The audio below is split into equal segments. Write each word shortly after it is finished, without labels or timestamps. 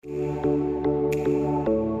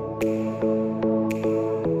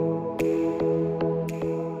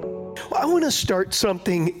want to start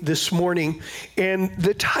something this morning, and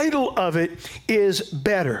the title of it is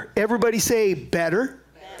Better. Everybody say better.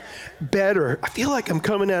 Better. I feel like I'm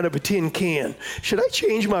coming out of a tin can. Should I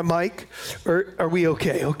change my mic, or are we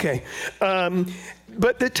okay? Okay.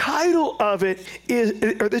 But the title of it is,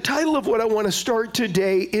 or the title of what I want to start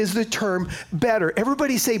today is the term better.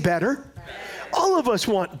 Everybody say better. All of us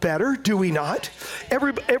want better, do we not?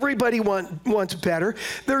 Everybody wants better.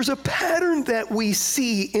 There's a pattern that we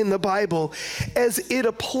see in the Bible as it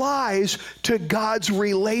applies to God's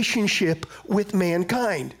relationship with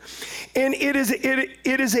mankind. And it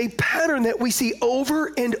is a pattern that we see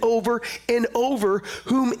over and over and over,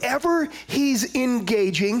 whomever he's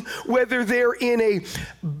engaging, whether they're in a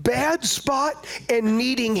bad spot and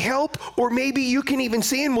needing help, or maybe you can even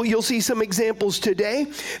see, and you'll see some examples today,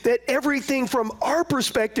 that everything from our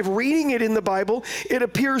perspective, reading it in the Bible, it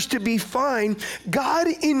appears to be fine. God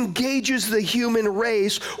engages the human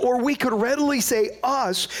race, or we could readily say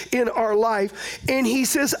us, in our life, and he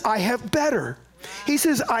says, I have better. He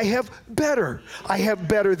says, I have better. I have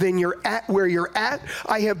better than where you're at.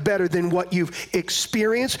 I have better than what you've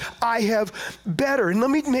experienced. I have better. And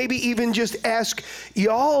let me maybe even just ask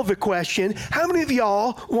y'all the question, how many of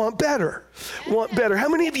y'all want better? Want better? How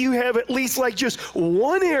many of you have at least like just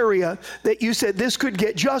one area that you said this could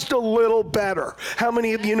get just a little better? How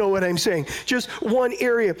many of you know what I'm saying? Just one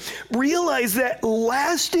area. Realize that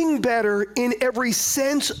lasting better in every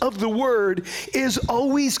sense of the word is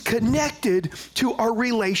always connected to our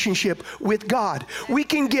relationship with God. We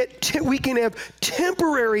can have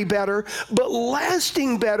temporary better, but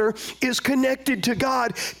lasting better is connected to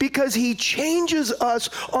God because he changes us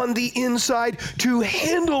on the inside to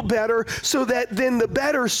handle better, so that then the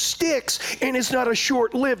better sticks and it's not a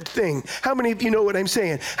short-lived thing. How many of you know what I'm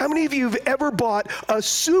saying? How many of you have ever bought a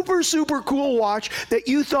super, super cool watch that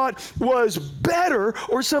you thought was better,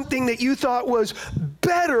 or something that you thought was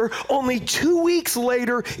better, only 2 weeks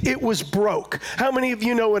later it was broke? How many of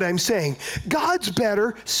you know what I'm saying? God's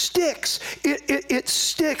better sticks. It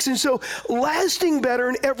sticks. And so lasting better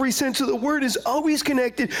in every sense of the word is always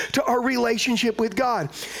connected to our relationship with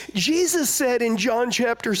God. Jesus said in John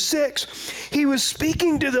chapter 6, he was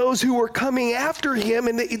speaking to those who were coming after him,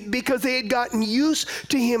 and because they had gotten used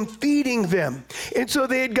to him feeding them. And so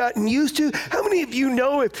they had gotten used to, how many of you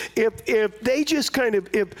know if they just kind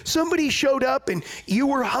of, if somebody showed up and you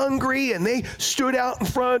were hungry and they stood out in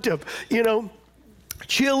front of,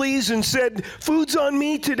 Chili's and said, food's on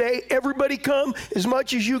me today, everybody come as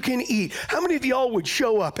much as you can eat. How many of y'all would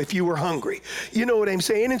show up if you were hungry? You know what I'm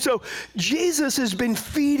saying? And so Jesus has been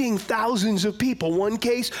feeding thousands of people. One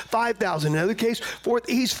case, 5,000. Another case,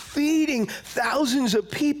 4,000. He's feeding thousands of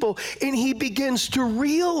people, and he begins to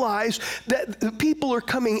realize that the people are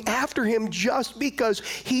coming after him just because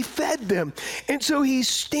he fed them. And so he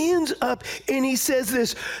stands up and he says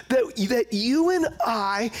this, that you and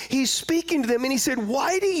I, he's speaking to them, and he said,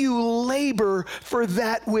 why do you labor for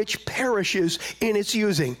that which perishes in its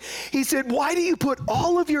using? He said, why do you put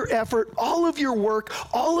all of your effort, all of your work,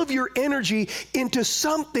 all of your energy into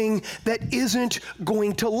something that isn't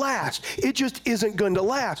going to last? It just isn't going to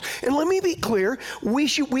last. And let me be clear, we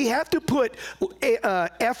have to put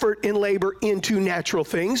effort and labor into natural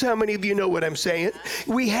things. How many of you know what I'm saying?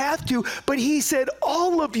 We have to, but he said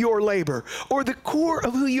all of your labor, or the core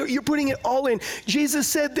of who you're putting it all in. Jesus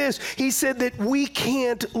said this, he said that we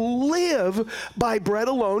can't live by bread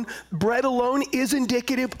alone. Bread alone is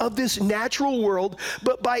indicative of this natural world,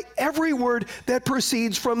 but by every word that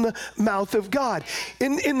proceeds from the mouth of God.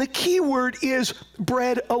 And the key word is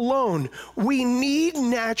bread alone. We need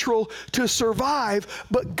natural to survive,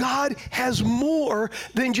 but God has more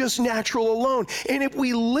than just natural alone. And if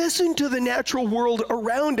we listen to the natural world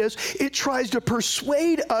around us, it tries to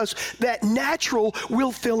persuade us that natural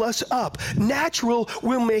will fill us up. Natural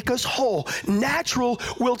will make us whole. Natural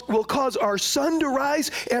will cause our sun to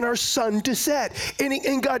rise and our sun to set.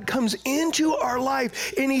 And God comes into our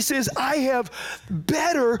life and he says, I have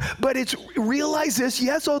better, but it's, realize this,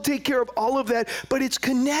 yes, I'll take care of all of that, but it's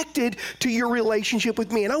connected to your relationship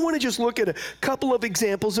with me. And I want to just look at a couple of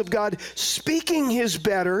examples of God speaking his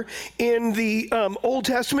better in the Old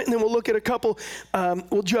Testament, and then we'll look at a couple,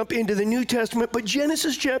 we'll jump into the New Testament. But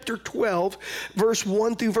Genesis chapter 12, verse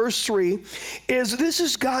 1 through verse 3, this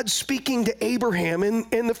is God speaking to Abraham.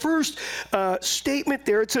 And the first statement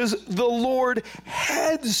there, it says, the Lord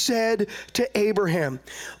had said to Abraham,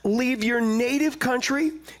 leave your native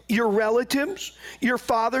country, your relatives, your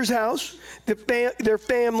father's house, their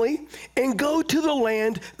family, and go to the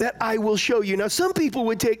land that I will show you. Now, some people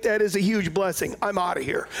would take that as a huge blessing. I'm out of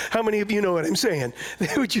here. How many of you know what I'm saying?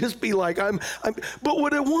 They would just be like, but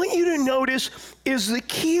what I want you to notice is the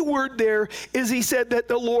key word there is he said that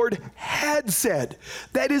the Lord had said.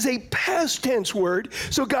 That is a past tense word.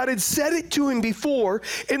 So God had said it to him before.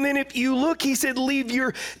 And then if you look, he said, leave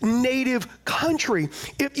your native country.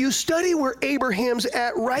 If you study where Abraham's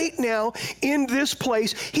at right now in this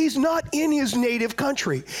place, he's not in his native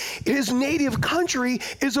country. His native country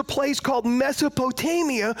is a place called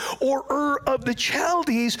Mesopotamia or Ur of the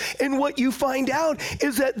Chaldees. And what you find out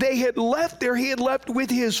is that they had left there. He had left with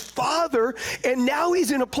his father, and now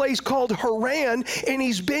he's in a place called Haran, and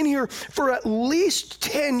he's been here for at least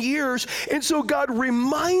 10 years. And so God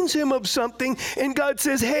reminds him of something, and God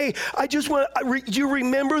says, hey, you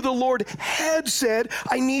remember the Lord had said,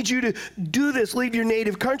 I need you to do this. Leave your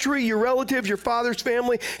native country, your relatives, your father's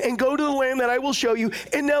family, and go to the land that I will show you.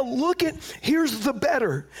 And now here's the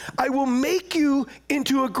better. I will make you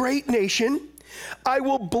into a great nation. I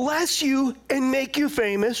will bless you and make you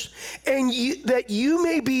famous, and that you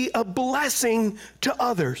may be a blessing to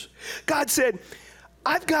others. God said,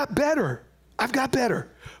 I've got better,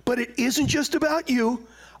 but it isn't just about you.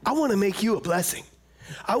 I want to make you a blessing.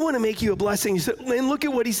 I want to make you a blessing. He said, and look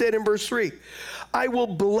at what he said in verse 3. I will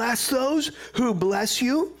bless those who bless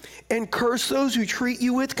you and curse those who treat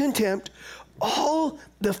you with contempt. All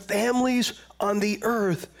the families on the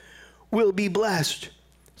earth will be blessed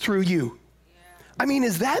through you. I mean,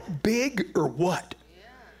 is that big or what? Yeah.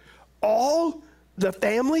 All the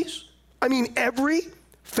families? I mean, every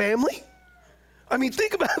family? I mean,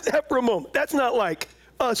 think about that for a moment. That's not like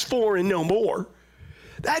us four and no more.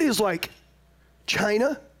 That is like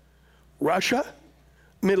China, Russia,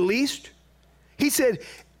 Middle East. He said,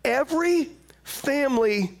 every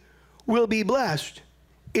family will be blessed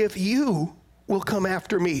if you will come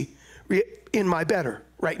after me in my better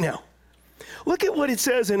right now. Look at what it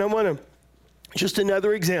says, and I want to just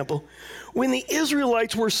another example. When the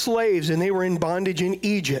Israelites were slaves and they were in bondage in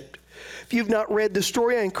Egypt, if you've not read the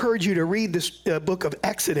story, I encourage you to read this book of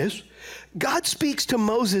Exodus. God speaks to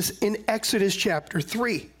Moses in Exodus chapter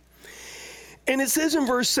 3. And it says in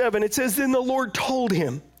verse 7, it says, then the Lord told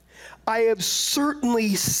him, I have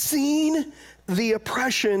certainly seen the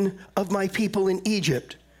oppression of my people in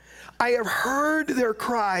Egypt. I have heard their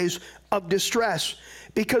cries of distress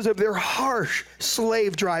because of their harsh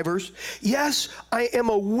slave drivers. Yes, I am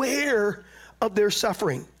aware of their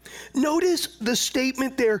suffering. Notice the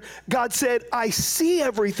statement there. God said, I see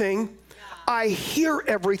everything, I hear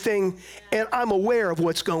everything, and I'm aware of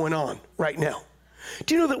what's going on right now.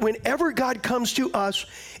 Do you know that whenever God comes to us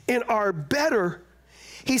in our better,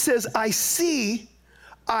 he says, I see,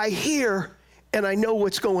 I hear, and I know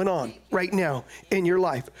what's going on right now in your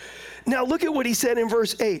life. Now look at what he said in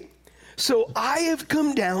verse 8. So I have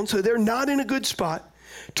come down, so they're not in a good spot,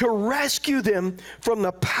 to rescue them from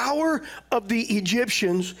the power of the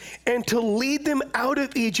Egyptians and to lead them out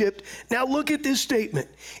of Egypt. Now look at this statement.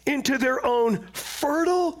 Into their own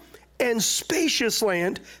fertile and spacious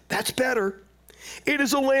land. That's better. It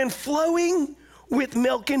is a land flowing with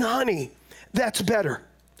milk and honey. That's better.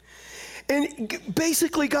 And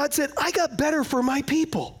basically God said, I got better for my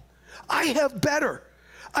people. I have better.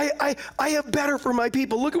 I have better for my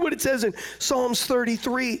people. Look at what it says in Psalms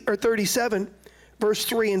 33 or 37, verse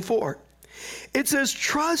 3 and 4. It says,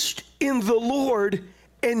 trust in the Lord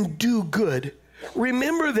and do good.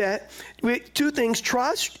 Remember that, two things,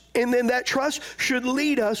 trust, and then that trust should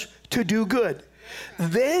lead us to do good.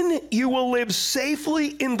 Then you will live safely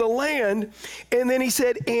in the land. And then he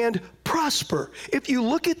said, and prosper. If you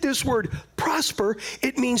look at this word prosper,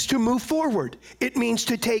 it means to move forward. It means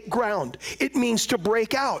to take ground. It means to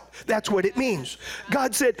break out. That's what it means.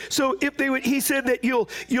 God said, so if they would, he said that you'll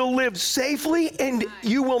live safely and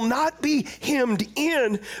you will not be hemmed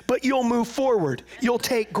in, but you'll move forward. You'll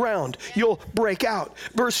take ground. You'll break out.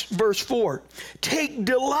 Verse 4, take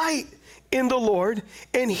delight in the Lord,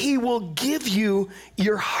 and he will give you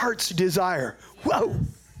your heart's desire. Whoa.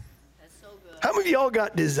 That's so good. How many of y'all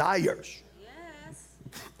got desires? Yes.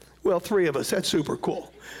 Well, 3 of us. That's super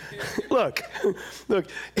cool. Look,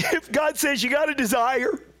 if God says you got a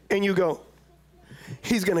desire, and you go,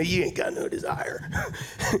 you ain't got no desire.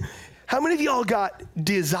 How many of y'all got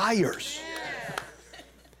desires? Yes.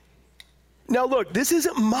 Now look, this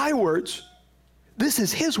isn't my words. This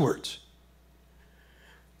is his words.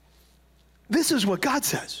 This is what God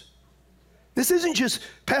says. This isn't just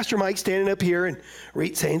Pastor Mike standing up here and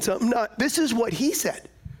saying something. No, this is what he said.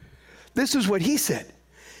 This is what he said.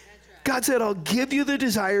 God said, I'll give you the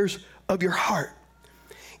desires of your heart.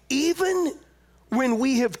 even when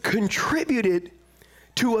we have contributed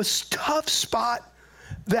to a tough spot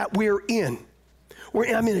that we're in.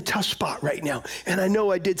 I'm in a tough spot right now, and I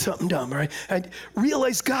know I did something dumb, right? I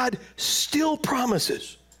realize God still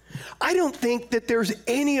promises. I don't think that there's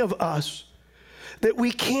any of us that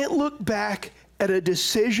we can't look back at a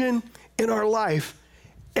decision in our life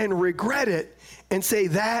and regret it and say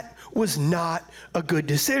that was not a good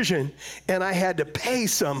decision, and I had to pay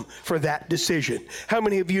some for that decision. How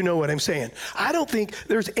many of you know what I'm saying? I don't think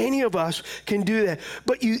there's any of us can do that.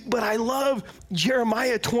 But I love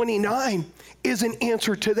Jeremiah 29 is an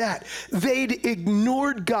answer to that. They'd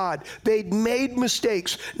ignored God. They'd made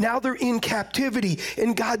mistakes. Now they're in captivity,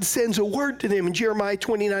 and God sends a word to them in Jeremiah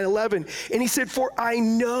 29:11. And he said, "For I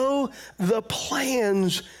know the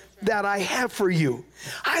plans that I have for you."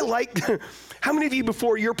 I like, how many of you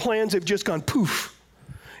before your plans have just gone poof?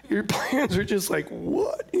 Your plans are just like,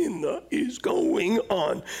 what in the is going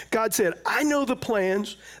on? God said, "I know the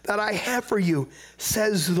plans that I have for you,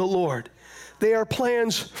 says the Lord. They are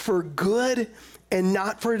plans for good and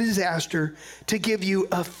not for disaster, to give you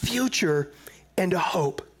a future and a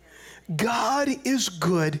hope." God is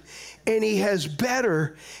good, and he has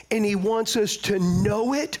better, and he wants us to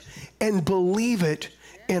know it and believe it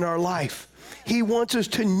in our life. He wants us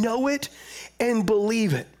to know it and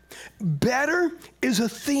believe it. Better is a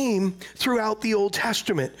theme throughout the Old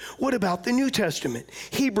Testament. What about the New Testament?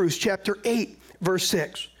 Hebrews chapter 8, verse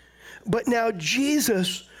 6. "But now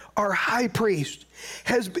Jesus, our high priest,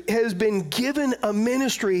 has been given a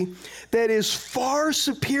ministry that is far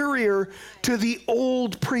superior to the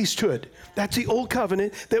old priesthood." That's the old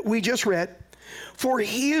covenant that we just read. "For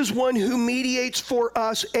he is one who mediates for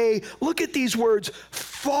us a," look at these words,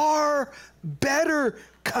 "far better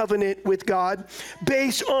covenant with God,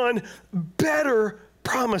 based on better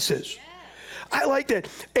promises." I like that.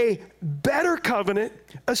 A better covenant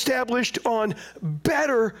established on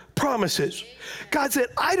better promises. God said,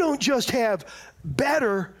 "I don't just have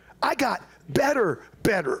better, I got better.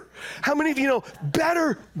 How many of you know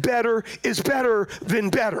better is better than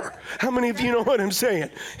better? How many of you know what I'm saying?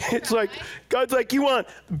 It's like, God's like, "You want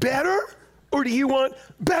better or do you want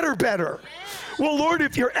better? Well, Lord,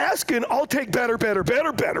 if you're asking, I'll take better.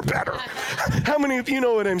 How many of you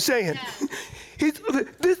know what I'm saying?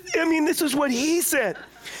 This is what he said.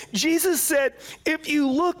 Jesus said, if you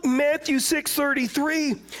look Matthew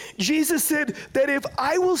 6:33, Jesus said that if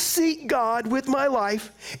I will seek God with my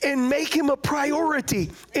life and make him a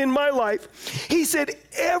priority in my life, he said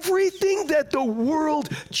everything that the world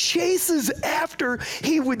chases after,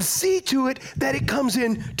 he would see to it that it comes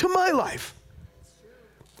into my life.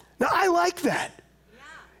 Now, I like that.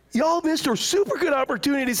 Y'all missed a super good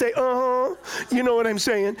opportunity to say, you know what I'm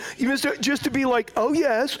saying? You missed it just to be like, oh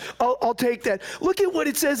yes, I'll take that. Look at what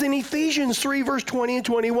it says in Ephesians 3, verse 20 and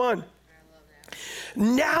 21.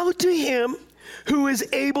 "Now to him who is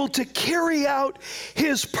able to carry out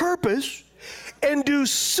his purpose and do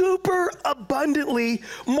super abundantly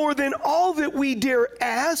more than all that we dare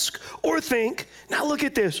ask or think." Now look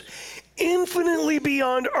at this. "Infinitely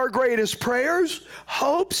beyond our greatest prayers,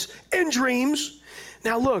 hopes, and dreams."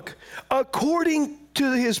 Now look, "according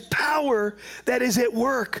to his power that is at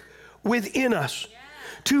work within us.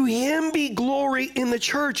 To him be glory in the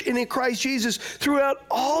church and in Christ Jesus throughout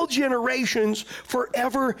all generations,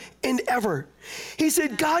 forever and ever." He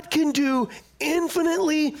said God can do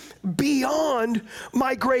infinitely beyond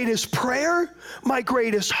my greatest prayer, my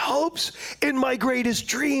greatest hopes, and my greatest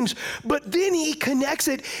dreams. But then he connects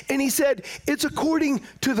it and he said, it's according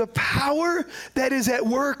to the power that is at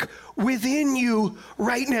work within you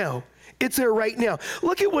right now. It's there right now.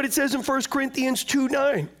 Look at what it says in 1 Corinthians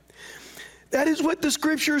 2:9. That is what the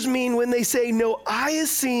scriptures mean when they say, "No eye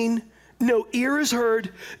has seen, no ear has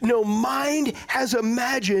heard, no mind has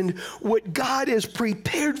imagined what God has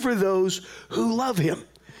prepared for those who love him."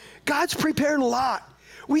 God's prepared a lot.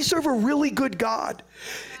 We serve a really good God.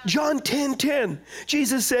 John 10:10,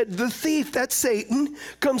 Jesus said, "The thief," that's Satan,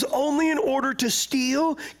 "comes only in order to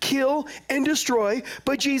steal, kill, and destroy.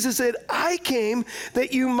 But Jesus said, I came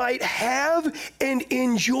that you might have and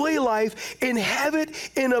enjoy life and have it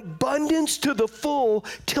in abundance to the full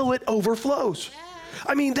till it overflows."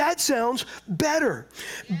 I mean, that sounds better.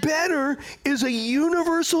 Better is a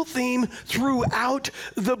universal theme throughout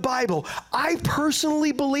the Bible. I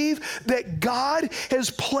personally believe that God has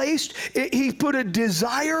placed, he put a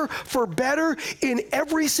desire for better in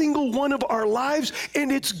every single one of our lives,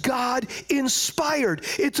 and it's God inspired.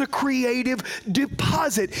 It's a creative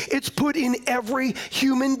deposit. It's put in every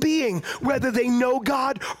human being, whether they know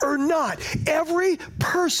God or not. Every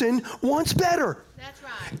person wants better. That's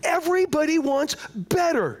right. Everybody wants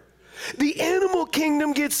better. The animal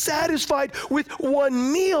kingdom gets satisfied with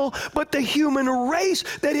one meal, but the human race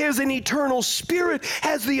that has an eternal spirit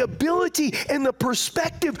has the ability and the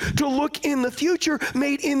perspective to look in the future,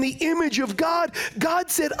 made in the image of God. God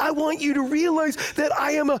said, I want you to realize that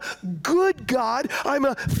I am a good God. I'm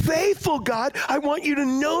a faithful God. I want you to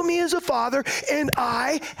know me as a father, and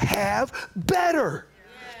I have better.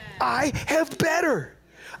 I have better.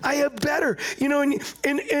 I have better. You know,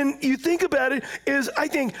 and you think about it, is I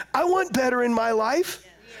think, I want better in my life.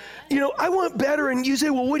 You know, I want better, and you say,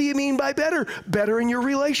 well, what do you mean by better? Better in your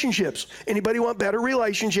relationships. Anybody want better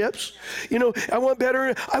relationships? You know, I want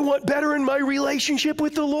better in my relationship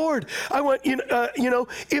with the Lord. I want,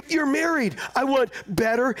 if you're married, I want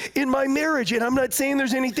better in my marriage. And I'm not saying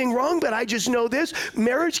there's anything wrong, but I just know this,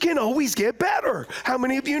 marriage can always get better. How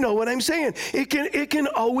many of you know what I'm saying? It can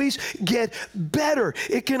always get better.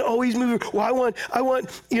 It can always move. Well, I want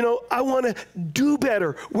to do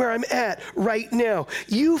better where I'm at right now.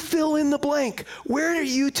 You fill in the blank. Where are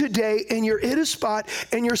you today? And you're at a spot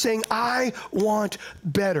and you're saying, I want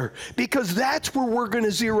better. Because that's where we're going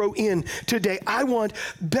to zero in today. I want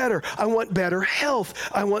better. I want better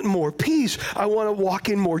health. I want more peace. I want to walk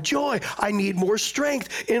in more joy. I need more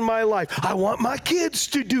strength in my life. I want my kids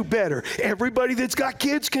to do better. Everybody that's got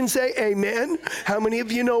kids can say amen. How many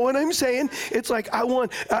of you know what I'm saying? It's like, I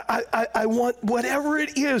want whatever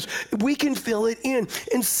it is, we can fill it in.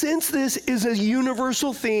 And since this is a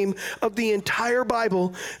universal theme of the entire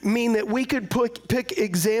Bible, mean that we could pick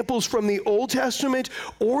examples from the Old Testament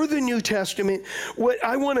or the New Testament. What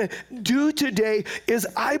I want to do today is,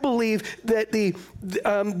 I believe that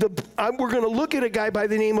we're going to look at a guy by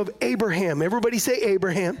the name of Abraham. Everybody say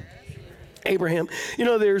Abraham. Abraham. You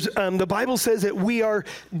know, there's the Bible says that we are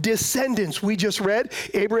descendants. We just read,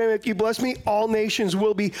 Abraham, if you bless me, all nations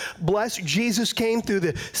will be blessed. Jesus came through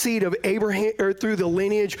the seed of Abraham, or through the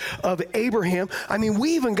lineage of Abraham. I mean,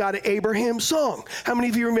 we even got an Abraham song. How many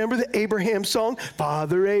of you remember the Abraham song?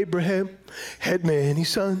 Father Abraham had many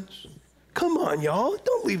sons. Come on, y'all.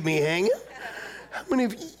 Don't leave me hanging. How many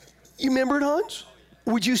of you remember it, Hans?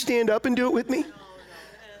 Would you stand up and do it with me?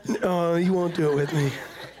 No, you won't do it with me.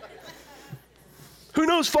 Who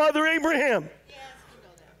knows Father Abraham? Yes, we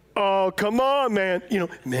know that. Oh, come on, man. You know,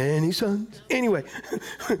 many sons. Anyway,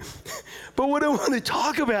 but what I want to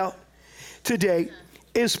talk about today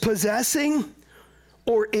is possessing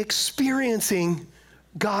or experiencing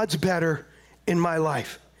God's better in my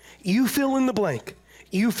life. You fill in the blank.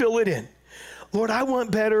 You fill it in. Lord, I want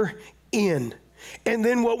better in. And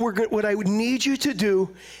then what I would need you to do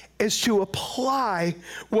is to apply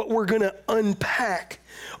what we're going to unpack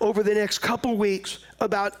over the next couple weeks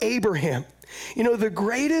about Abraham. You know, the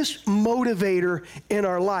greatest motivator in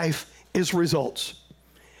our life is results.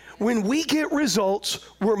 When we get results,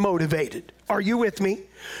 we're motivated. Are you with me?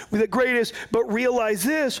 But realize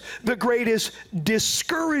this, the greatest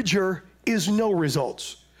discourager is no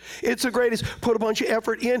results. It's the greatest, put a bunch of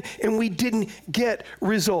effort in and we didn't get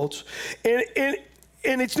results.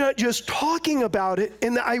 And it's not just talking about it.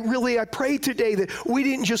 And I pray today that we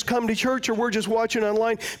didn't just come to church or we're just watching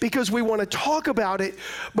online because we want to talk about it,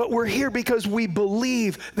 but we're here because we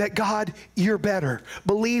believe that God, you're better.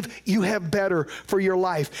 Believe you have better for your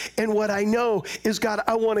life. And what I know is, God,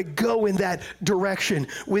 I want to go in that direction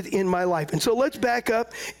within my life. And so let's back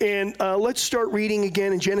up and let's start reading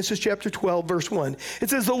again in Genesis chapter 12, verse 1. It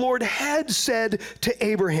says, the Lord had said to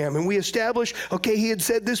Abraham, and we established, okay, he had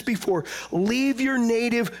said this before, leave your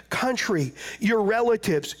native country, your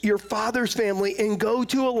relatives, your father's family, and go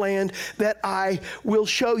to a land that I will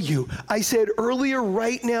show you. I said earlier,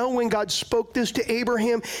 right now, when God spoke this to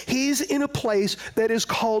Abraham, he's in a place that is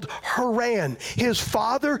called Haran. His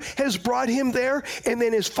father has brought him there, and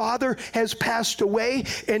then his father has passed away,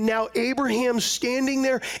 and now Abraham's standing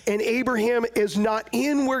there, and Abraham is not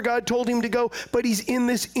in where God told him to go, but he's in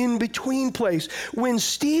this in-between place. When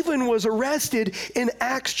Stephen was arrested in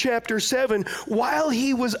Acts chapter 7, while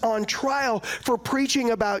he was on trial for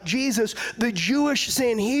preaching about Jesus, the Jewish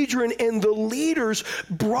Sanhedrin and the leaders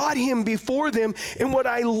brought him before them. And what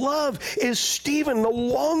I love is Stephen, the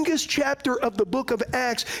longest chapter of the book of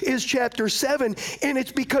Acts is chapter 7. And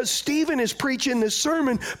it's because Stephen is preaching this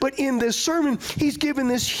sermon, but in this sermon, he's given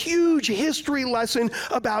this huge history lesson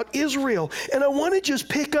about Israel. And I want to just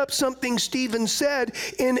pick up something Stephen said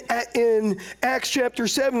in Acts chapter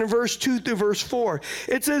 7, verse 2 through verse 4.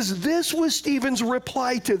 It says, this was Stephen's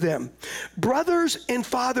replied to them, "Brothers and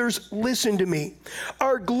fathers, listen to me.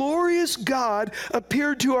 Our glorious God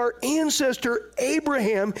appeared to our ancestor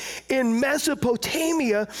Abraham in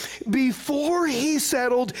Mesopotamia before he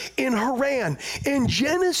settled in Haran." In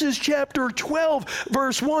Genesis chapter 12,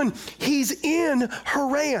 verse 1, he's in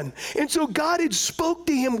Haran. And so God had spoke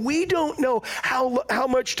to him. We don't know how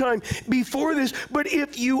much time before this, but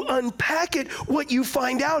if you unpack it, what you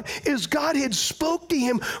find out is God had spoke to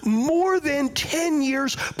him more than 10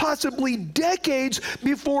 years, possibly decades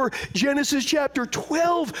before Genesis chapter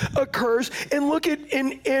 12 occurs. And look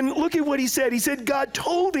at what he said. He said, God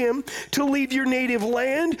told him to leave your native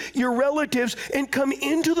land, your relatives, and come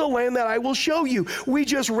into the land that I will show you. We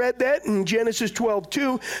just read that in Genesis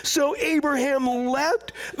 12:2. So Abraham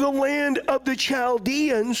left the land of the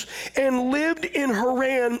Chaldeans and lived in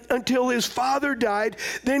Haran until his father died.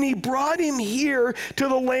 Then he brought him here to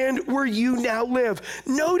the land where you now live.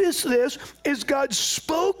 Notice this, as God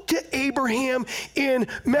spoke to Abraham in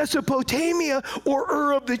Mesopotamia or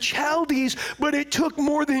Ur of the Chaldees, but it took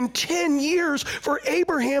more than 10 years for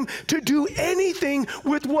Abraham to do anything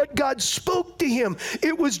with what God spoke to him.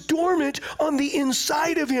 It was dormant on the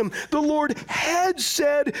inside of him. The Lord had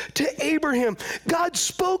said to Abraham, God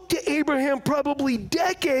spoke to Abraham probably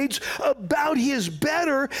decades about his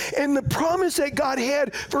better and the promise that God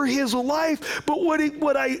had for his life. But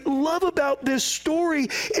what I love about this story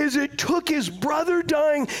is it took his brother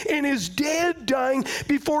dying and his dad dying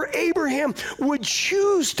before Abraham would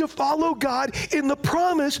choose to follow God in the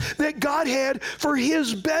promise that God had for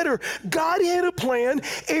his better. God had a plan.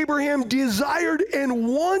 Abraham desired and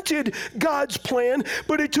wanted God's plan,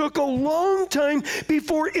 but it took a long time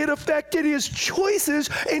before it affected his choices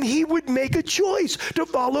and he would make a choice to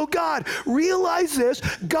follow God. Realize this,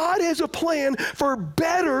 God has a plan for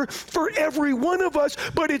better for every one of us,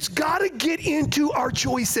 but it's got to get into our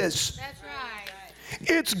choices. That's right.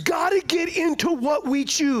 It's got to get into what we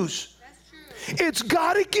choose. It's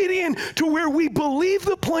got to get in to where we believe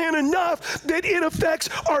the plan enough that it affects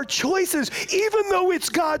our choices. Even though it's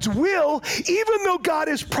God's will, even though God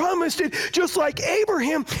has promised it, just like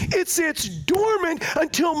Abraham, it sits dormant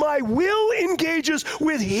until my will engages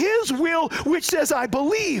with his will, which says, I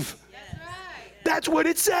believe. That's right. That's what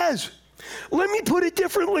it says. Let me put it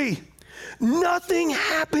differently. Nothing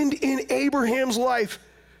happened in Abraham's life.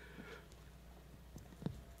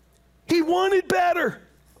 He wanted better.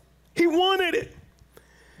 He wanted it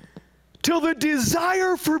till the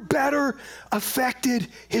desire for better affected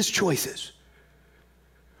his choices.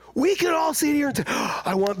 We could all sit here and say, oh,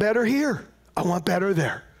 I want better here. I want better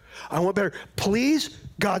there. I want better. Please,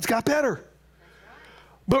 God's got better.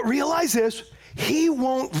 But realize this, he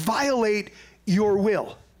won't violate your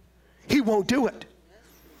will. He won't do it.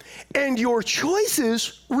 And your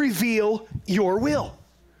choices reveal your will.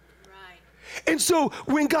 Right. And so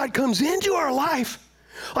when God comes into our life,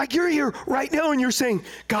 like you're here right now and you're saying,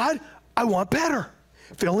 God, I want better.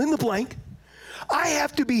 Fill in the blank. I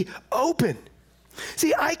have to be open.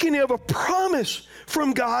 See, I can have a promise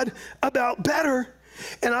from God about better,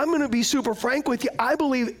 and I'm going to be super frank with you. I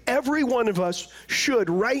believe every one of us should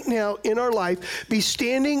right now in our life be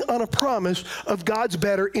standing on a promise of God's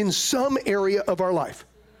better in some area of our life.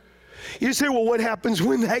 You say, well, what happens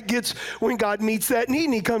when God meets that need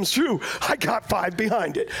and he comes through? I got 5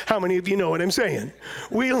 behind it. How many of you know what I'm saying?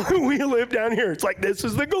 We live down here. It's like, this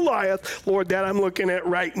is the Goliath, Lord, that I'm looking at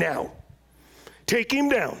right now. Take him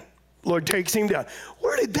down. Lord takes him down.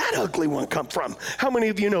 Where did that ugly one come from? How many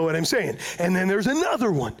of you know what I'm saying? And then there's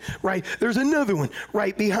another one, right? There's another one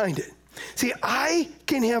right behind it. See, I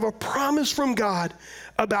can have a promise from God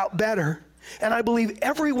about better, and I believe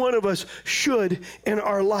every one of us should in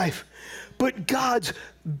our life. But God's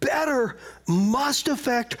better must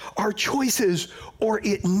affect our choices, or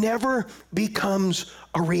it never becomes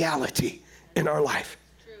a reality in our life.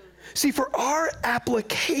 True. See, for our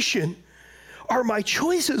application, are my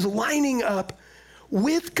choices lining up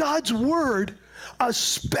with God's word,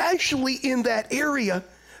 especially in that area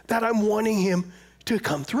that I'm wanting him to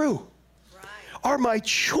come through? Right. Are my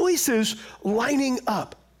choices lining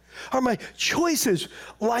up? Are my choices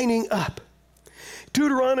lining up?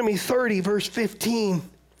 Deuteronomy 30, verse 15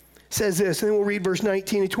 says this, and then we'll read verse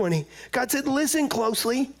 19 and 20. God said, listen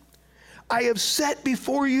closely. I have set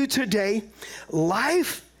before you today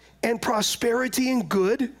life and prosperity and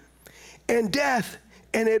good, and death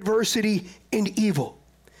and adversity and evil.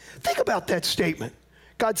 Think about that statement.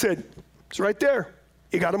 God said, it's right there.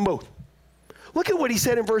 You got them both. Look at what he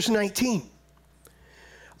said in verse 19.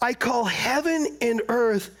 I call heaven and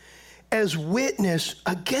earth as witness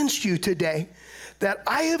against you today that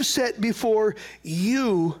I have set before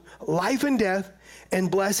you life and death, and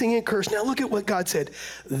blessing and curse. Now look at what God said.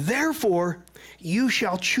 Therefore, you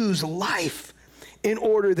shall choose life in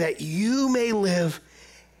order that you may live,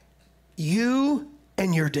 you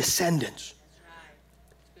and your descendants.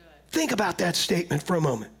 Think about that statement for a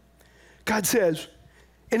moment. God says,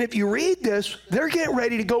 and if you read this, they're getting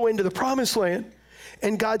ready to go into the promised land.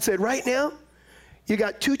 And God said, right now, you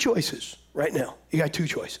got two choices. Right now, you got two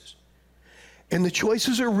choices. And the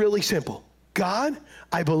choices are really simple. God,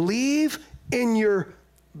 I believe in your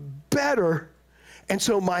better, and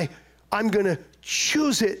so I'm going to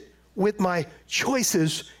choose it with my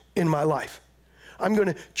choices in my life. I'm going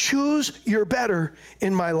to choose your better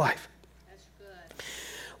in my life. That's good.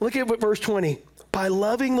 Look at what verse 20. By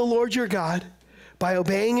loving the Lord your God, by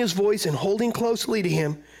obeying his voice and holding closely to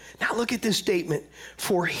him. Now look at this statement.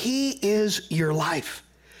 For he is your life,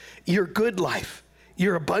 your good life,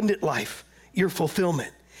 your abundant life, your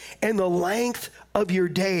fulfillment, and the length of your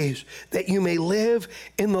days, that you may live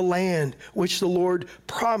in the land which the Lord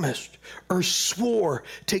promised or swore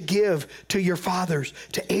to give to your fathers,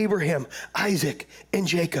 to Abraham, Isaac, and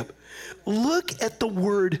Jacob. Look at the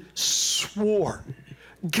word swore.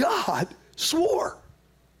 God swore.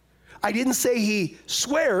 I didn't say he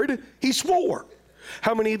sweared, he swore.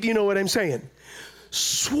 How many of you know what I'm saying?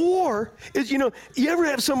 Swore is, you ever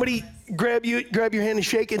have somebody grab your hand and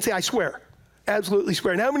shake and say, I swear? Absolutely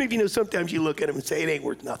swear. And how many of you know sometimes you look at them and say, it ain't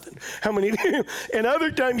worth nothing? How many of you? And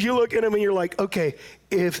other times you look at them and you're like, okay,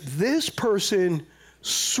 if this person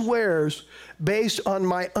swears based on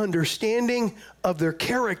my understanding of their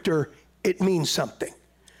character, it means something.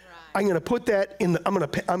 Right. I'm going to put that in I'm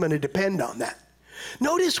going to depend on that.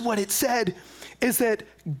 Notice what it said is that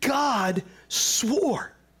God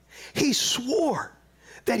swore. He swore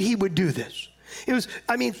that he would do this.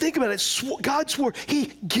 Think about it. God swore. He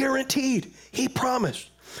guaranteed. He promised.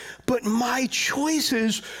 But my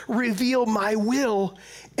choices reveal my will,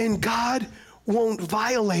 and God won't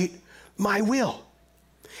violate my will.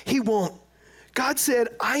 He won't. God said,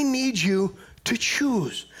 I need you to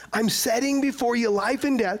choose. I'm setting before you life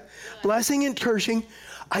and death, blessing and cursing.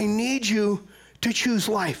 I need you to choose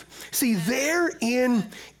life. See, therein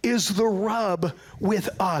is the rub with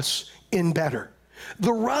us in better.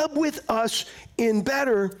 The rub with us in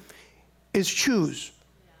better is choose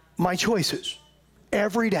my choices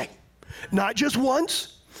every day. Not just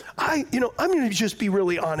once. I'm going to just be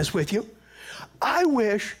really honest with you. I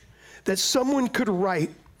wish that someone could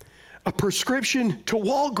write a prescription to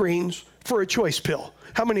Walgreens for a choice pill.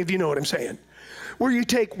 How many of you know what I'm saying? Where you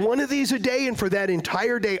take one of these a day, and for that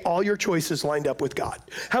entire day, all your choices lined up with God.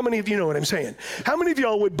 How many of you know what I'm saying? How many of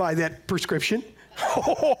y'all would buy that prescription?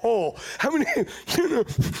 Oh, how many,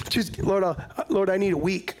 Lord, I need a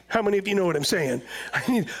week. How many of you know what I'm saying?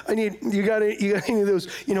 You got any of those,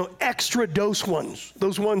 extra dose ones,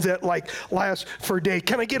 those ones that last for a day.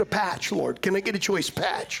 Can I get a patch, Lord? Can I get a choice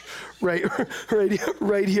patch?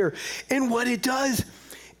 Right here. And what it does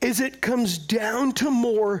is it comes down to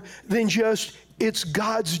more than just it's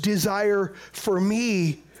God's desire for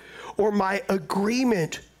me or my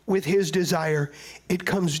agreement with his desire. It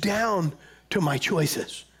comes down to my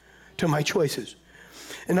choices,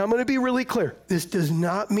 And I'm going to be really clear. This does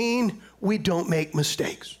not mean we don't make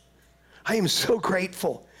mistakes. I am so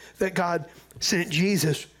grateful that God sent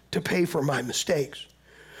Jesus to pay for my mistakes.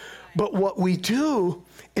 But what we do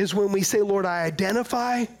is when we say, Lord, I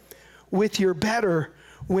identify with your better,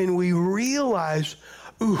 when we realize,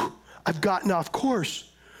 I've gotten off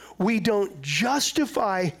course. We don't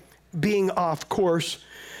justify being off course,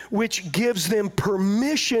 which gives them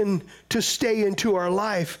permission to stay into our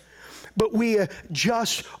life. But we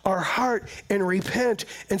adjust our heart and repent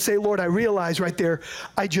and say, Lord, I realize right there,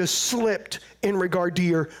 I just slipped in regard to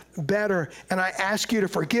your better, and I ask you to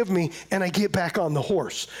forgive me, and I get back on the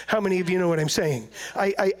horse. How many of you know what I'm saying?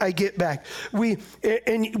 I get back. We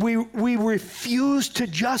refuse to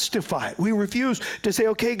justify it. We refuse to say,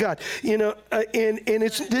 okay, God,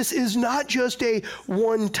 this is not just a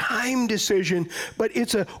one-time decision, but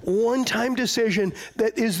it's a one-time decision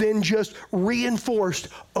that is then just reinforced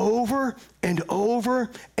over and over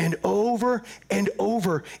and over and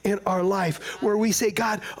over in our life, where we say,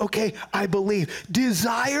 God, okay, I believe.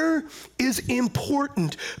 Desire is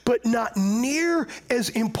important, but not near as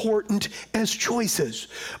important as choices.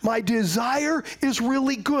 My desire is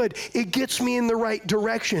really good. It gets me in the right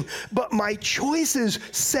direction, but my choices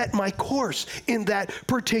set my course in that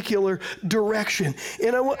particular direction.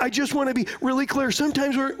 And I just want to be really clear.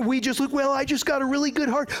 Sometimes we just look, well, I just got a really good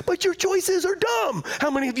heart, but your choices are dumb. How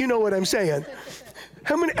many of you know what I'm saying?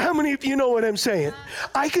 How many of you know what I'm saying?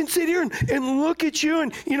 I can sit here and look at you,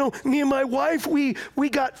 and me and my wife, we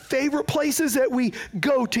got favorite places that we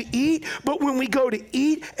go to eat, but when we go to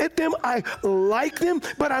eat at them, I like them,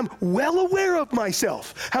 but I'm well aware of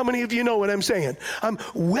myself. How many of you know what I'm saying? I'm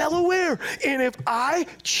well aware, and if I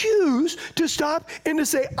choose to stop and to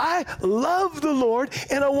say, I love the Lord,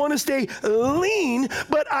 and I want to stay lean,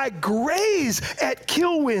 but I graze at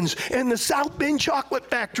Kilwins and the South Bend Chocolate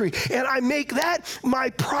Factory, and I make that my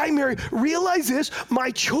primary. Realize this,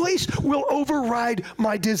 my choice will override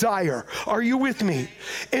my desire. Are you with me?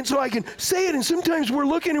 And so I can say it, and sometimes we're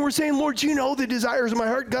looking and we're saying, Lord, you know the desires of my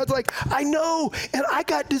heart. God's like, I know, and I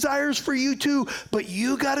got desires for you too, but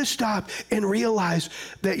you got to stop and realize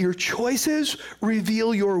that your choices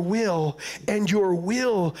reveal your will, and your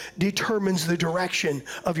will determines the direction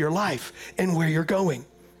of your life and where you're going.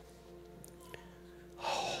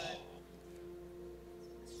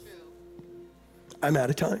 I'm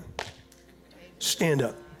out of time. Stand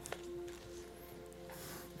up.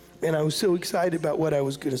 Man, I was so excited about what I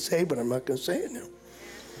was going to say, but I'm not going to say it now.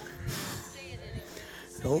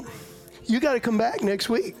 No. You got to come back next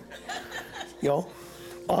week. Y'all,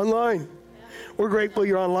 online. We're grateful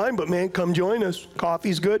you're online, but man, come join us.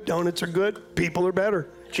 Coffee's good. Donuts are good. People are better.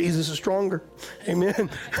 Jesus is stronger. Amen.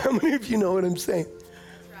 How many of you know what I'm saying?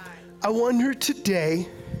 I wonder today,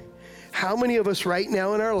 how many of us right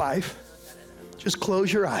now in our life, just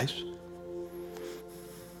close your eyes.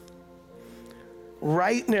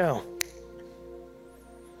 Right now,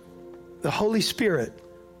 the Holy Spirit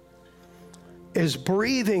is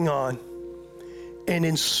breathing on and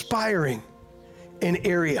inspiring an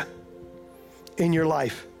area in your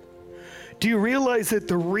life. Do you realize that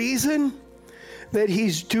the reason that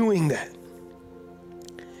He's doing that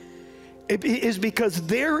is because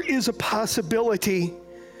there is a possibility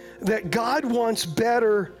that God wants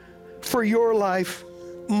better for your life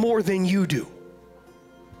more than you do.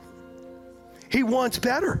 He wants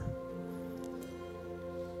better,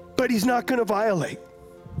 but He's not going to violate.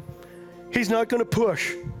 He's not going to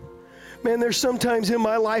push. Man, there's sometimes in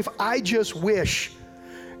my life I just wish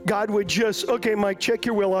God would just, okay, Mike, check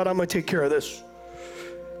your will out. I'm going to take care of this.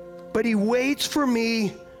 But He waits for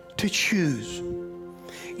me to choose.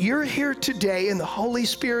 You're here today and the Holy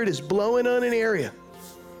Spirit is blowing on an area.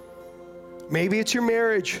 Maybe it's your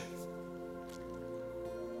marriage.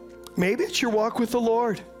 Maybe it's your walk with the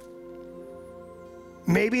Lord.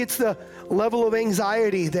 Maybe it's the level of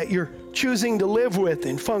anxiety that you're choosing to live with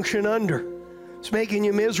and function under. It's making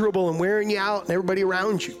you miserable and wearing you out and everybody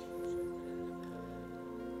around you.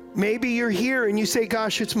 Maybe you're here and you say,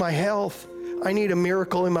 gosh, it's my health. I need a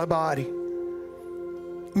miracle in my body.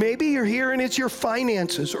 Maybe you're here and it's your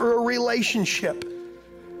finances or a relationship.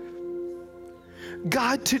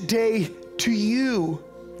 God today to you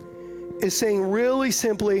is saying really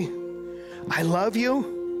simply, I love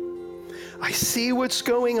you. I see what's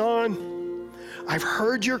going on. I've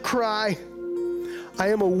heard your cry. I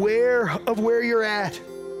am aware of where you're at.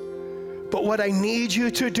 But what I need you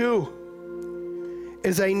to do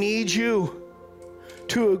is I need you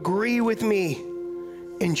to agree with me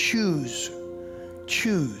and choose.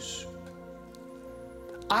 Choose.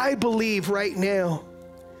 I believe right now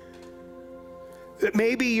that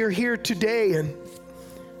maybe you're here today and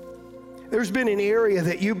there's been an area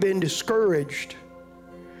that you've been discouraged.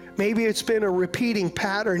 Maybe it's been a repeating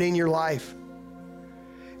pattern in your life.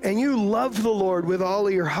 And you love the Lord with all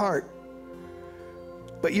of your heart.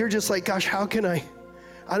 But you're just like, gosh, how can I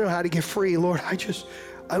don't know how to get free. Lord,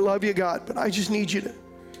 I love you, God, but I just need you to.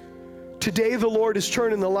 Today the Lord is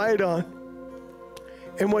turning the light on.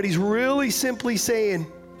 And what He's really simply saying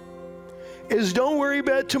is don't worry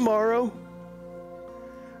about tomorrow.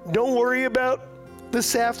 Don't worry about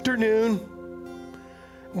this afternoon.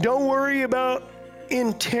 Don't worry about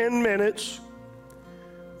in 10 minutes.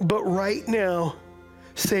 But right now,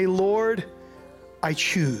 say, Lord, I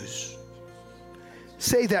choose.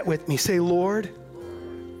 Say that with me. Say, Lord,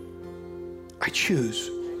 I choose.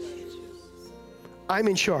 I'm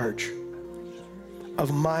in charge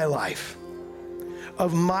of my life,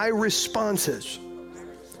 of my responses,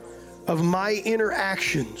 of my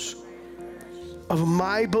interactions, of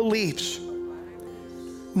my beliefs.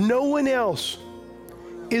 No one else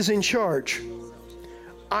is in charge.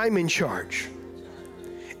 I'm in charge.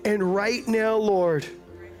 And right now, Lord,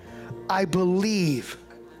 I believe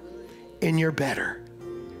in your better.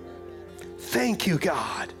 Thank you,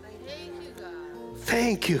 God.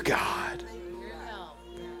 Thank you, God.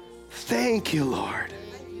 Thank you, Lord.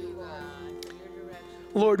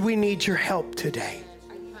 Lord, we need your help today.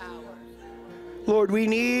 Lord, we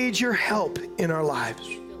need your help in our lives.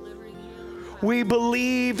 We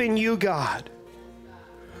believe in you, God.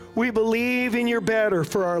 We believe in your better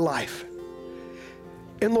for our life.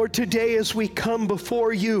 And Lord, today as we come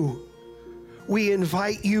before you, we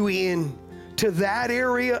invite you in to that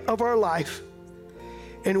area of our life.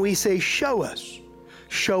 And we say, show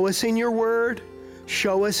us in your word,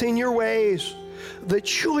 show us in your ways, the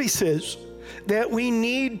choices that we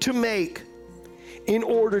need to make in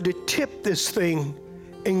order to tip this thing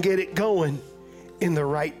and get it going in the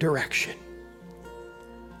right direction.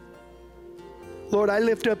 Lord, I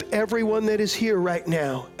lift up everyone that is here right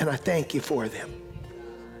now, and I thank you for them.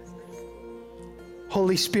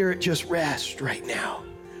 Holy Spirit, just rest right now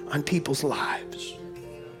on people's lives.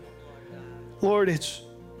 Lord, it's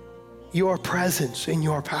your presence and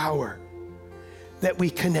your power that we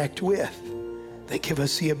connect with that give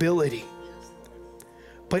us the ability.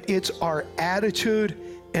 But it's our attitude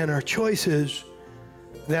and our choices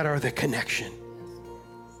that are the connection.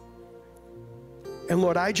 And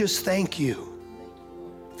Lord, I just thank you.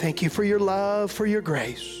 Thank you for your love, for your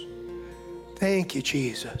grace. Thank you,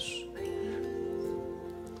 Jesus.